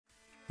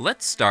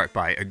Let's start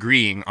by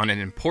agreeing on an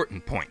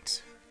important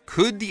point.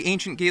 Could the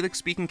ancient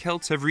Gaelic-speaking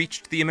Celts have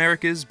reached the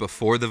Americas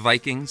before the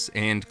Vikings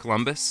and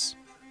Columbus?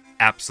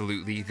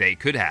 Absolutely, they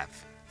could have,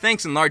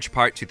 thanks in large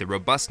part to the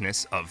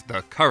robustness of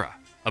the curragh,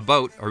 a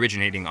boat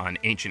originating on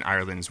ancient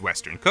Ireland's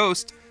western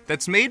coast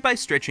that's made by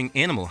stretching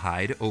animal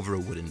hide over a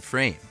wooden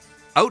frame.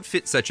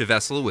 Outfit such a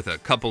vessel with a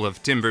couple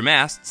of timber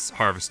masts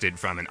harvested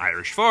from an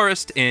Irish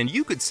forest, and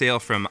you could sail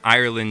from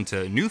Ireland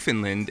to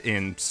Newfoundland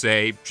in,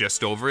 say,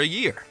 just over a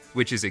year,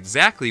 which is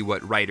exactly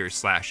what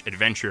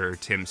writer-slash-adventurer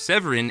Tim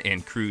Severin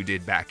and crew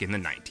did back in the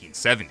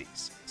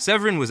 1970s.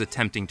 Severin was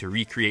attempting to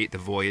recreate the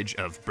voyage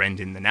of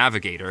Brendan the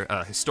Navigator,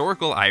 a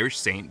historical Irish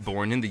saint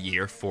born in the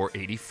year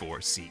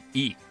 484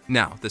 CE.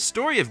 Now, the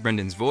story of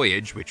Brendan's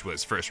voyage, which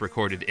was first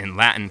recorded in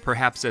Latin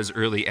perhaps as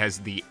early as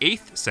the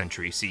 8th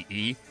century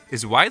CE,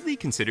 is widely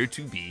considered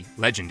to be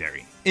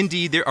legendary.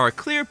 Indeed, there are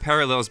clear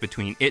parallels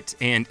between it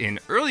and an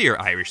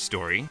earlier Irish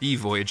story, the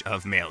voyage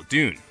of Mael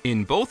Doone.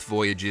 In both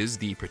voyages,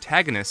 the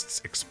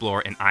protagonists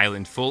explore an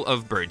island full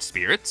of bird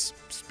spirits,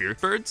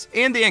 spirit birds,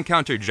 and they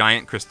encounter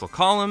giant crystal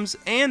columns,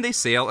 and they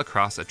sail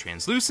across a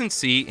translucent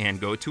sea and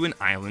go to an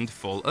island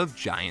full of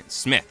giant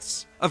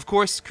smiths. Of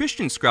course,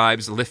 Christian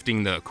scribes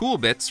lifting the cool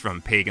bits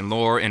from pagan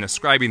lore and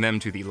ascribing them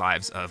to the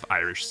lives of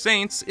Irish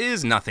saints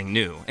is nothing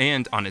new,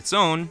 and on its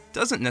own,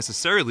 doesn't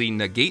necessarily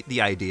negate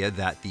the idea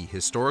that the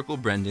historical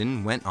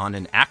Brendan went on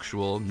an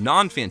actual,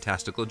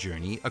 non-fantastical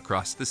journey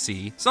across the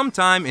sea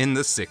sometime in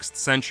the 6th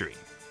century.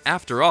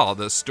 After all,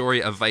 the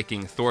story of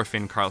Viking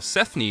Thorfinn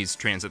Karlsefni's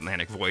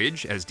transatlantic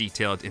voyage, as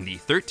detailed in the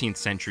 13th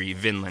century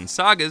Vinland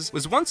sagas,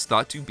 was once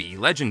thought to be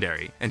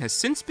legendary, and has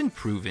since been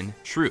proven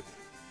true.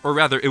 Or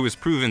rather, it was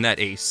proven that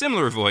a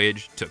similar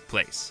voyage took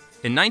place.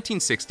 In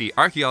 1960,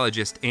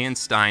 archaeologist Anne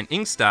Stein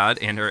Ingstad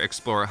and her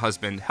explorer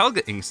husband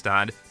Helga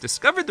Ingstad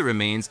discovered the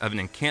remains of an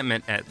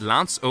encampment at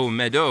Lance aux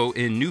Meadows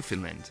in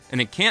Newfoundland,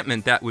 an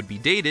encampment that would be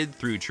dated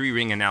through tree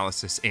ring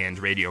analysis and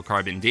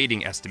radiocarbon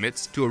dating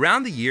estimates to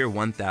around the year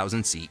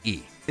 1000 CE.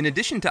 In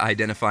addition to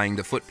identifying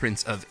the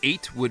footprints of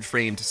 8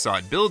 wood-framed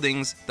sod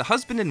buildings, the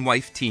husband and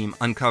wife team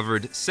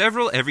uncovered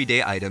several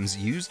everyday items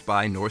used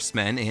by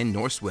Norsemen and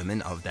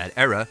Norsewomen of that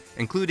era,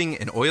 including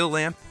an oil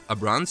lamp, a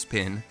bronze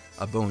pin,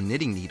 a bone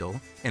knitting needle,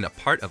 and a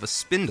part of a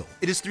spindle.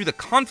 It is through the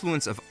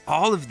confluence of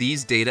all of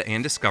these data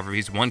and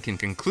discoveries one can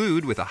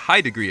conclude with a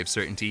high degree of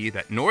certainty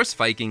that Norse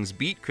Vikings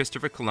beat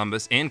Christopher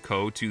Columbus and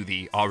co. to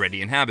the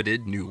already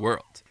inhabited New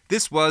World.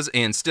 This was,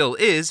 and still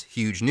is,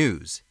 huge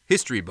news.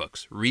 History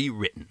books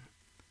rewritten.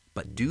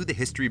 But do the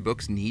history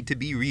books need to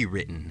be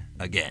rewritten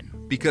again?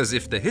 Because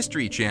if the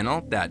History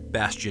Channel, that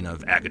bastion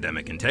of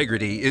academic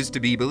integrity, is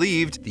to be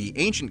believed, the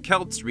ancient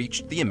Celts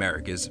reached the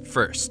Americas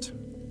first.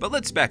 But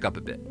let's back up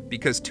a bit,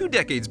 because 2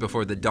 decades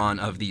before the dawn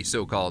of the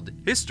so-called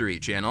History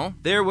Channel,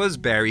 there was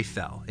Barry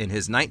Fell in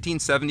his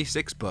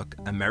 1976 book,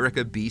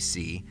 America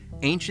BC,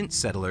 Ancient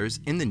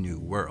Settlers in the New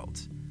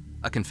World.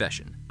 A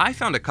confession. I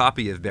found a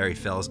copy of Barry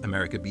Fell's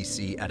America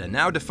BC at a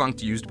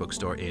now-defunct used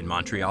bookstore in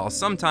Montreal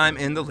sometime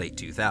in the late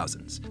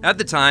 2000s. At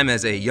the time,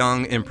 as a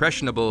young,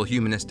 impressionable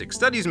humanistic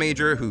studies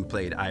major who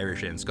played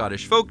Irish and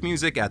Scottish folk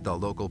music at the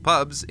local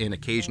pubs and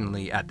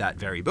occasionally at that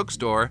very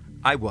bookstore,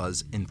 I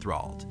was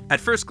enthralled.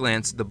 At first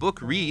glance, the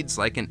book reads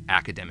like an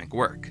academic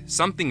work,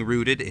 something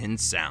rooted in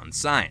sound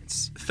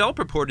science. Fell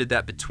purported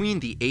that between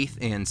the 8th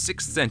and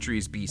 6th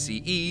centuries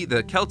BCE,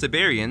 the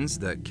Celtiberians,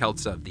 the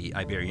Celts of the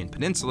Iberian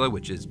Peninsula,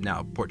 which is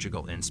now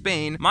Portugal and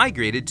Spain,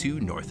 migrated to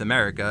North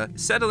America,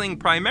 settling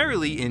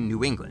primarily in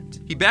New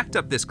England. He backed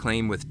up this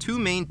claim with 2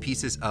 main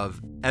pieces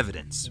of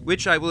evidence,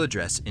 which I will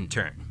address in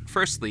turn.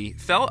 Firstly,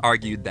 Fell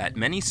argued that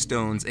many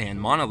stones and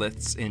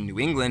monoliths in New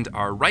England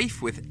are rife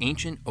with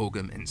ancient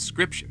Ogham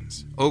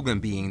inscriptions,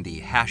 Ogham being the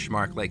hash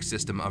mark-like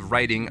system of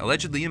writing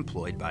allegedly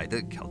employed by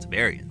the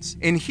Celtiberians.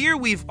 And here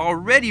we've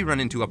already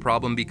run into a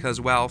problem because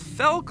while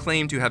Fell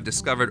claimed to have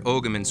discovered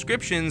Ogham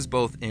inscriptions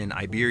both in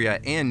Iberia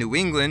and New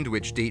England,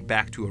 which date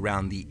back to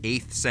around the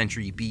 8th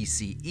century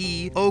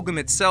BCE, Ogham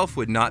itself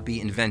would not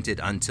be invented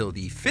until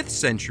the 5th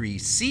century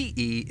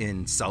CE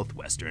in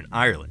southwestern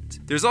Ireland.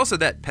 There's also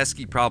that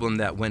pesky problem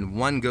that when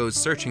one goes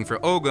searching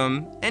for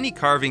Ogham, any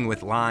carving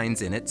with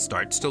lines in it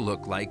starts to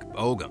look like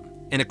Ogham.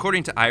 And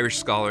according to Irish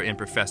scholar and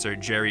professor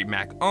Jerry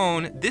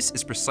McOwen, this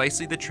is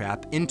precisely the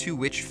trap into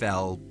which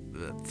Fell.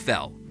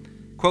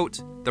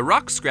 Quote, "The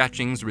rock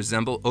scratchings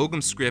resemble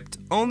Ogham script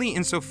only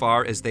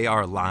insofar as they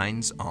are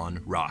lines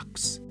on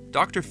rocks.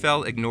 Dr.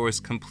 Fell ignores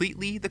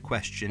completely the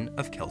question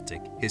of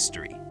Celtic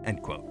history."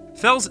 End quote.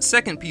 Fell's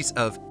second piece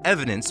of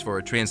evidence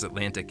for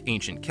transatlantic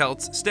ancient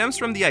Celts stems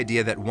from the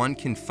idea that one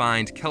can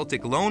find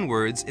Celtic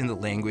loanwords in the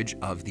language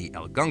of the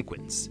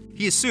Algonquins.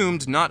 He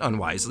assumed, not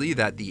unwisely,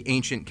 that the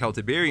ancient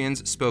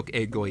Celtiberians spoke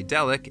a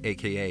Goidelic,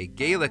 aka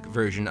Gaelic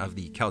version of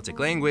the Celtic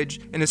language,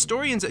 and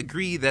historians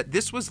agree that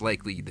this was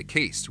likely the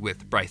case,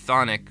 with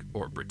Brythonic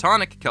or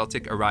Brittonic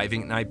Celtic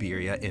arriving in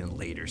Iberia in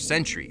later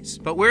centuries.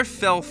 But where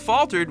Fell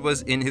faltered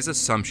was in his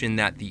assumption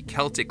that the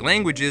Celtic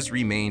languages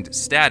remained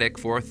static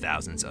for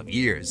thousands of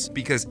years. ciphers,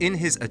 because in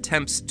his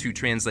attempts to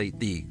translate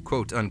the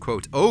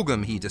quote-unquote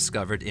Ogham he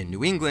discovered in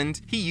New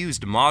England, he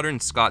used modern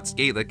Scots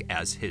Gaelic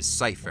as his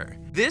cipher.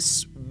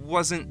 This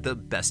wasn't the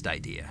best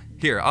idea.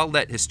 Here, I'll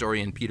let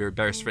historian Peter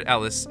Beresford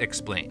Ellis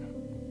explain.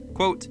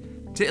 Quote,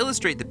 "To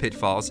illustrate the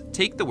pitfalls,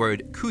 take the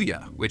word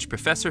Kuya, which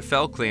Professor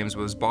Fell claims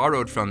was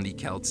borrowed from the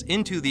Celts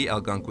into the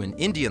Algonquin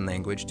Indian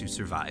language to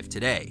survive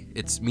today,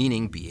 its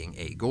meaning being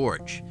a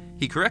gorge.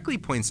 He correctly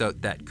points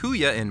out that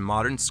Kuya in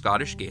modern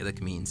Scottish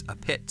Gaelic means a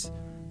pit.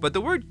 But the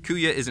word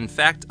Kuya is in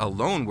fact a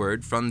loan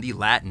word from the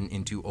Latin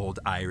into Old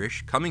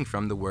Irish, coming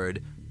from the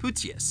word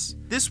Putius.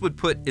 This would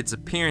put its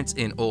appearance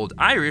in Old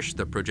Irish,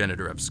 the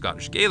progenitor of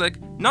Scottish Gaelic,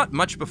 not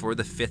much before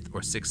the 5th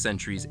or 6th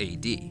centuries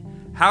AD.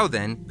 How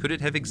then could it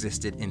have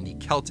existed in the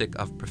Celtic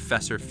of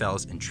Professor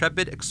Fell's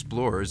intrepid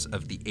explorers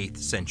of the 8th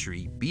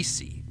century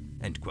BC?"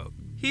 End quote.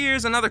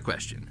 Here's another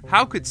question.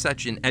 How could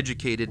such an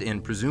educated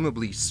and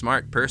presumably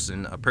smart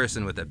person, a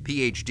person with a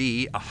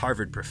PhD, a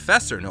Harvard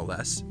professor no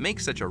less, make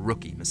such a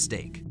rookie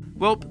mistake?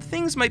 Well,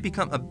 things might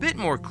become a bit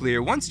more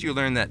clear once you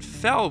learn that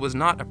Fell was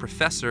not a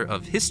professor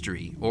of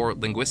history, or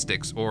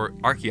linguistics, or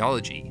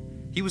archaeology.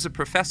 He was a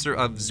professor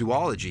of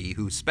zoology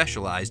who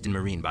specialized in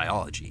marine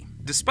biology.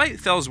 Despite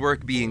Fell's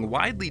work being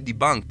widely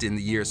debunked in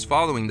the years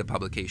following the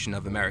publication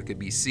of America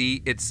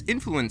BC, its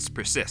influence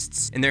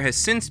persists, and there has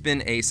since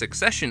been a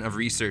succession of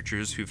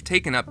researchers who've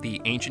taken up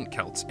the ancient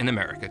Celts in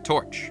America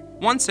torch.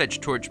 One such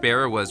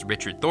torchbearer was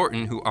Richard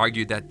Thornton, who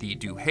argued that the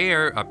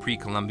Duhair, a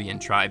pre-Columbian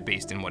tribe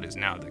based in what is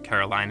now the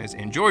Carolinas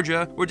and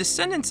Georgia, were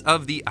descendants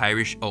of the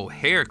Irish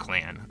O'Hare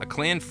clan, a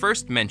clan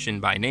first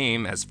mentioned by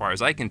name, as far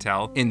as I can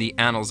tell, in the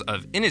Annals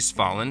of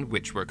Innisfallen,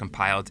 which were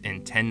compiled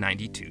in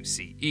 1092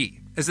 CE.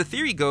 As the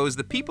theory goes,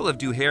 the people of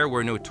Duhair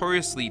were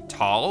notoriously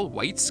tall,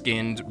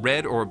 white-skinned,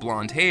 red or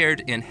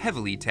blonde-haired, and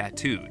heavily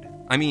tattooed.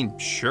 I mean,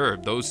 sure,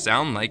 those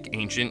sound like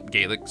ancient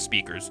Gaelic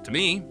speakers to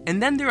me.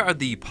 And then there are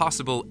the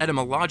possible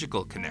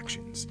etymological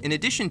connections. In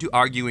addition to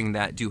arguing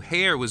that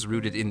Duhair was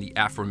rooted in the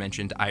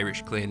aforementioned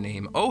Irish clan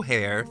name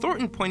O'Hare,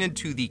 Thornton pointed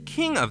to the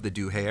king of the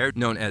Duhair,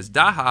 known as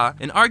Daha,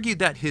 and argued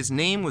that his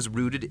name was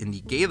rooted in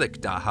the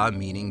Gaelic Daha,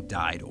 meaning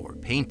dyed or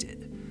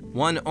painted.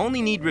 One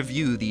only need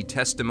review the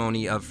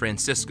testimony of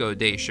Francisco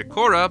de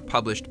Chicora,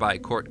 published by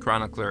court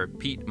chronicler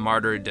Pete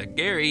Martyr de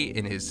Gary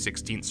in his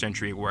 16th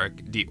century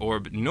work De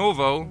Orbe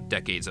Novo,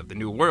 Decades of the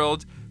New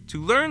World,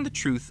 to learn the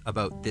truth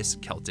about this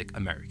Celtic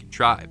American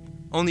tribe.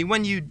 Only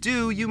when you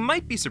do, you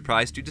might be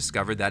surprised to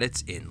discover that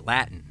it's in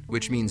Latin,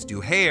 which means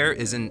Duhair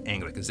is an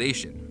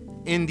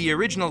Anglicization. In the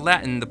original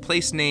Latin, the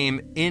place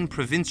name in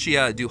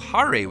Provincia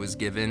Duhare was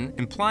given,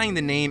 implying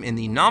the name in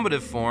the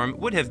nominative form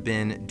would have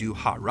been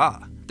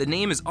Duhara. The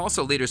name is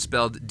also later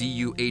spelled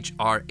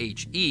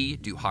D-U-H-R-H-E,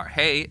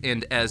 Duharhe,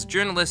 and as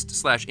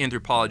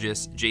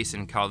journalist/anthropologist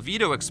Jason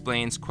Calvito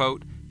explains,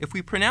 quote, "If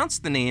we pronounce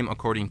the name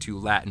according to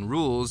Latin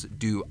rules,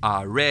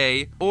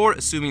 du-a-re, or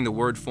assuming the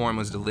word form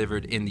was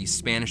delivered in the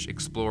Spanish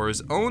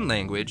explorer's own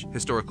language,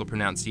 historical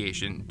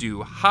pronunciation,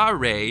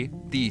 du-ha-re,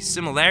 the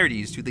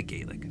similarities to the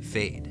Gaelic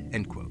fade,"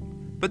 end quote.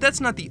 But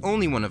that's not the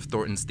only one of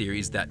Thornton's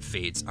theories that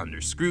fades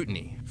under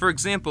scrutiny. For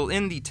example,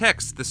 in the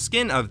text, the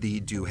skin of the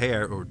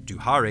Duhair or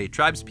Duhare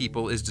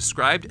tribespeople is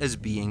described as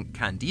being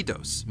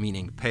candidos,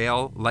 meaning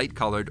pale,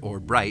 light-colored, or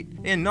bright,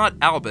 and not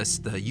albus,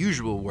 the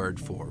usual word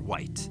for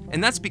white.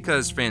 And that's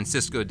because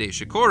Francisco de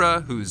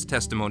Chicora, whose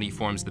testimony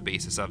forms the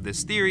basis of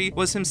this theory,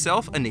 was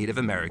himself a Native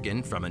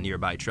American from a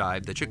nearby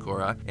tribe, the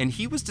Chicora, and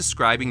he was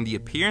describing the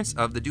appearance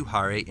of the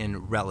Duhare in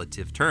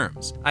relative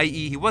terms,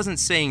 i.e. he wasn't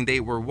saying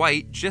they were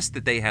white, just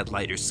that they had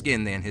lighter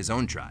skin than his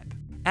own tribe.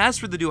 As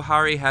for the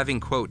Duhare having,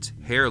 quote,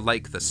 hair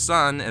like the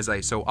sun, as I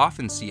so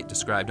often see it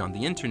described on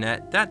the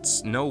internet,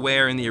 that's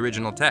nowhere in the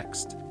original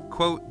text.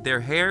 Quote,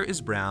 "Their hair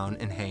is brown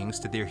and hangs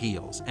to their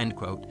heels," end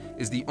quote,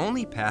 is the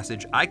only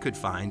passage I could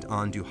find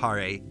on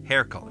Duhare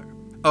hair color.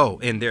 Oh,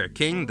 and their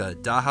king, the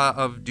Daha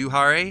of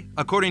Duhare?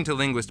 According to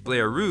linguist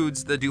Blair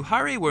Roods, the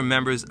Duhare were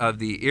members of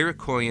the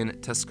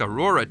Iroquoian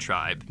Tuscarora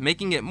tribe,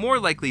 making it more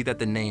likely that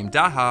the name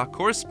Daha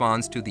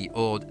corresponds to the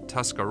old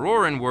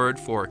Tuscaroran word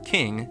for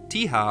king,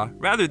 Tiha,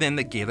 rather than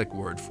the Gaelic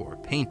word for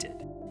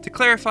painted. To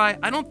clarify,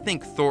 I don't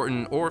think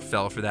Thornton, or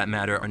Fell for that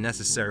matter, are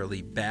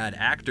necessarily bad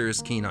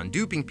actors keen on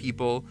duping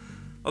people,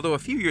 although a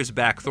few years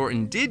back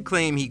Thornton did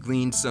claim he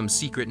gleaned some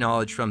secret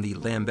knowledge from the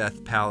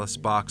Lambeth Palace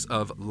box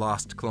of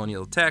lost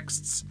colonial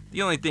texts.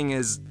 The only thing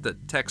is, the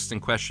texts in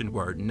question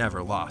were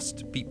never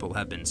lost. People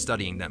have been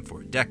studying them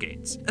for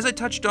decades. As I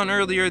touched on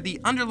earlier, the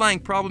underlying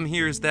problem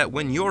here is that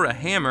when you're a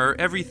hammer,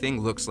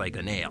 everything looks like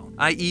a nail.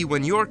 I.e.,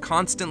 when you're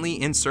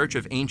constantly in search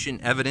of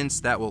ancient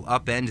evidence that will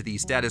upend the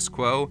status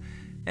quo,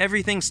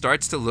 everything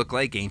starts to look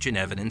like ancient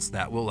evidence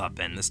that will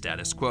upend the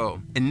status quo.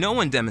 And no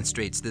one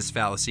demonstrates this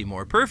fallacy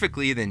more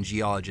perfectly than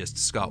geologist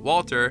Scott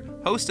Walter,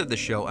 host of the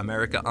show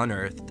America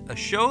Unearthed, a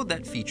show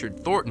that featured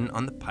Thornton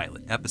on the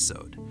pilot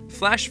episode.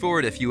 Flash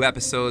forward a few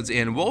episodes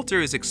and Walter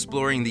is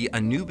exploring the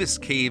Anubis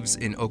Caves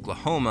in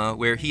Oklahoma,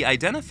 where he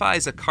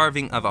identifies a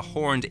carving of a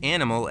horned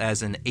animal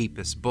as an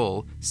Apis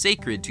bull,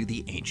 sacred to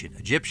the ancient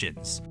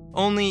Egyptians.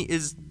 Only,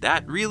 is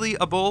that really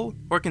a bull?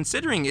 Or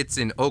considering it's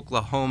in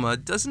Oklahoma,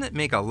 doesn't it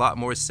make a lot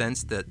more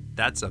sense that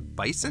that's a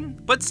bison?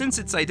 But since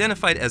it's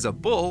identified as a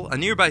bull, a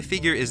nearby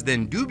figure is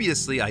then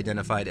dubiously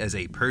identified as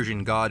a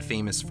Persian god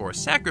famous for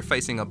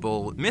sacrificing a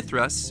bull,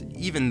 Mithras,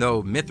 even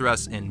though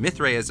Mithras and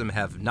Mithraism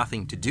have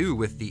nothing to do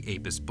with the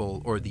Apis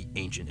bull or the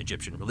ancient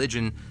Egyptian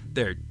religion.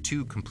 They're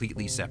two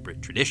completely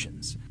separate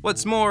traditions.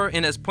 What's more,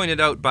 and as pointed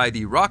out by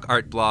the Rock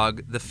Art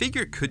blog, the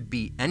figure could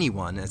be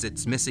anyone as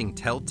it's missing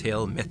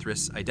telltale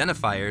Mithras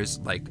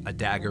identifiers like a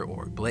dagger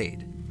or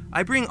blade.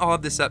 I bring all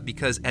of this up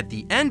because at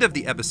the end of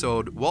the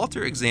episode,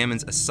 Walter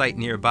examines a site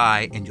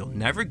nearby and you'll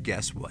never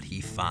guess what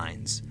he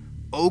finds.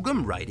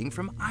 Ogham writing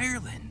from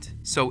Ireland.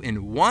 So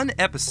in one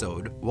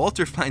episode,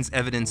 Walter finds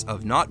evidence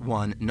of not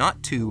one,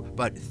 not two,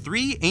 but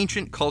 3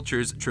 ancient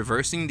cultures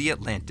traversing the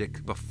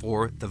Atlantic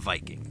before the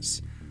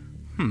Vikings.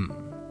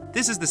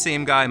 This is the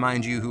same guy,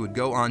 mind you, who would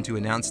go on to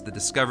announce the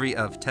discovery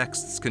of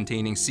texts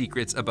containing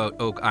secrets about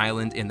Oak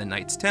Island in the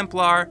Knights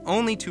Templar,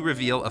 only to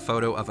reveal a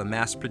photo of a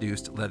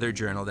mass-produced leather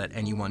journal that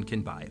anyone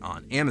can buy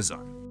on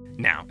Amazon.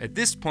 Now, at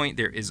this point,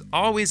 there is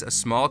always a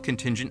small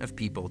contingent of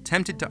people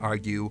tempted to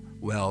argue,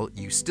 well,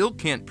 you still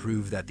can't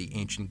prove that the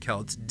ancient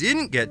Celts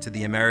didn't get to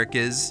the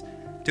Americas,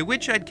 to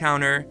which I'd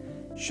counter,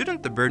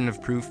 shouldn't the burden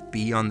of proof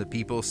be on the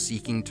people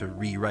seeking to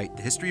rewrite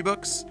the history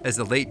books? As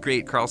the late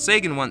great Carl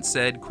Sagan once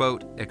said,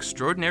 quote,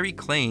 "Extraordinary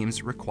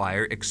claims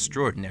require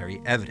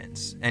extraordinary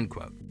evidence," end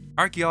quote.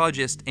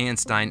 Archaeologist Anne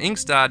Stein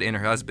Ingstad and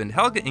her husband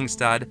Helga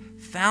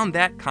Ingstad found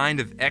that kind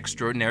of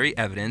extraordinary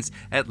evidence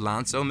at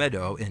L'Anse aux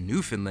Meadows in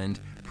Newfoundland,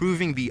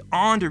 proving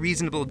beyond a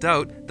reasonable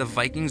doubt the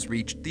Vikings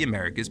reached the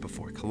Americas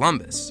before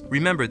Columbus.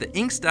 Remember, the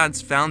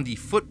Ingstads found the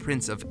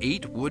footprints of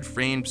 8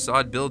 wood-framed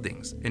sod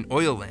buildings, an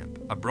oil lamp,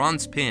 a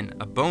bronze pin,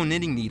 a bone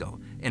knitting needle,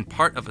 and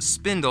part of a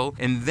spindle,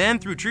 and then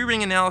through tree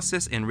ring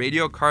analysis and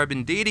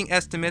radiocarbon dating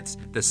estimates,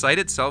 the site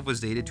itself was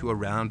dated to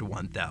around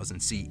 1000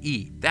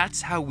 CE.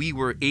 That's how we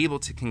were able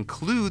to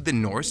conclude the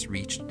Norse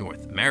reached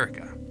North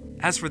America.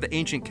 As for the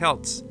ancient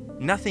Celts,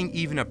 nothing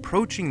even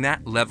approaching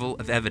that level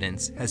of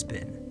evidence has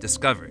been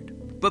discovered.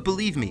 But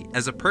believe me,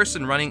 as a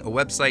person running a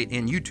website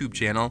and YouTube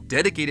channel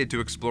dedicated to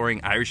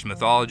exploring Irish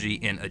mythology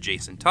and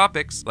adjacent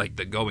topics, like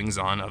the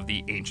goings-on of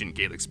the ancient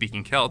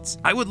Gaelic-speaking Celts,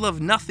 I would love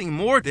nothing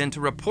more than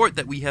to report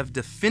that we have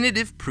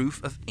definitive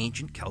proof of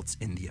ancient Celts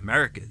in the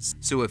Americas.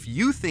 So if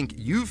you think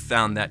you've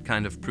found that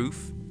kind of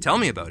proof, tell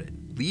me about it.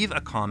 Leave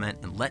a comment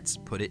and let's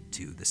put it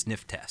to the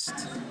sniff test.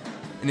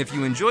 And if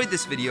you enjoyed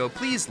this video,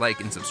 please like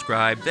and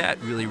subscribe.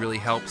 That really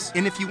helps.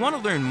 And if you want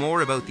to learn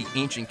more about the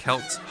ancient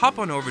Celts, hop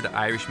on over to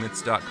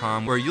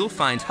irishmyths.com, where you'll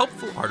find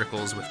helpful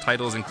articles with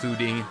titles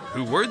including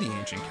Who Were the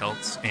Ancient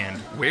Celts and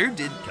Where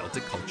Did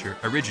Celtic Culture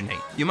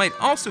Originate? You might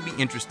also be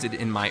interested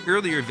in my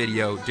earlier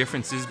video,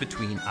 Differences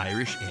Between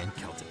Irish and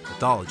Celtic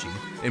Mythology,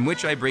 in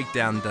which I break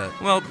down the,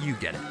 well, you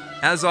get it.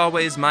 As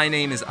always, my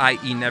name is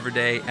I.E.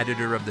 Kneverday,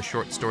 editor of the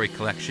short story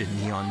collection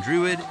Neon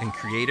Druid and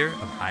creator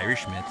of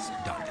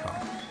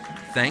irishmyths.com.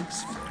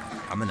 Thanks for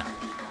coming up.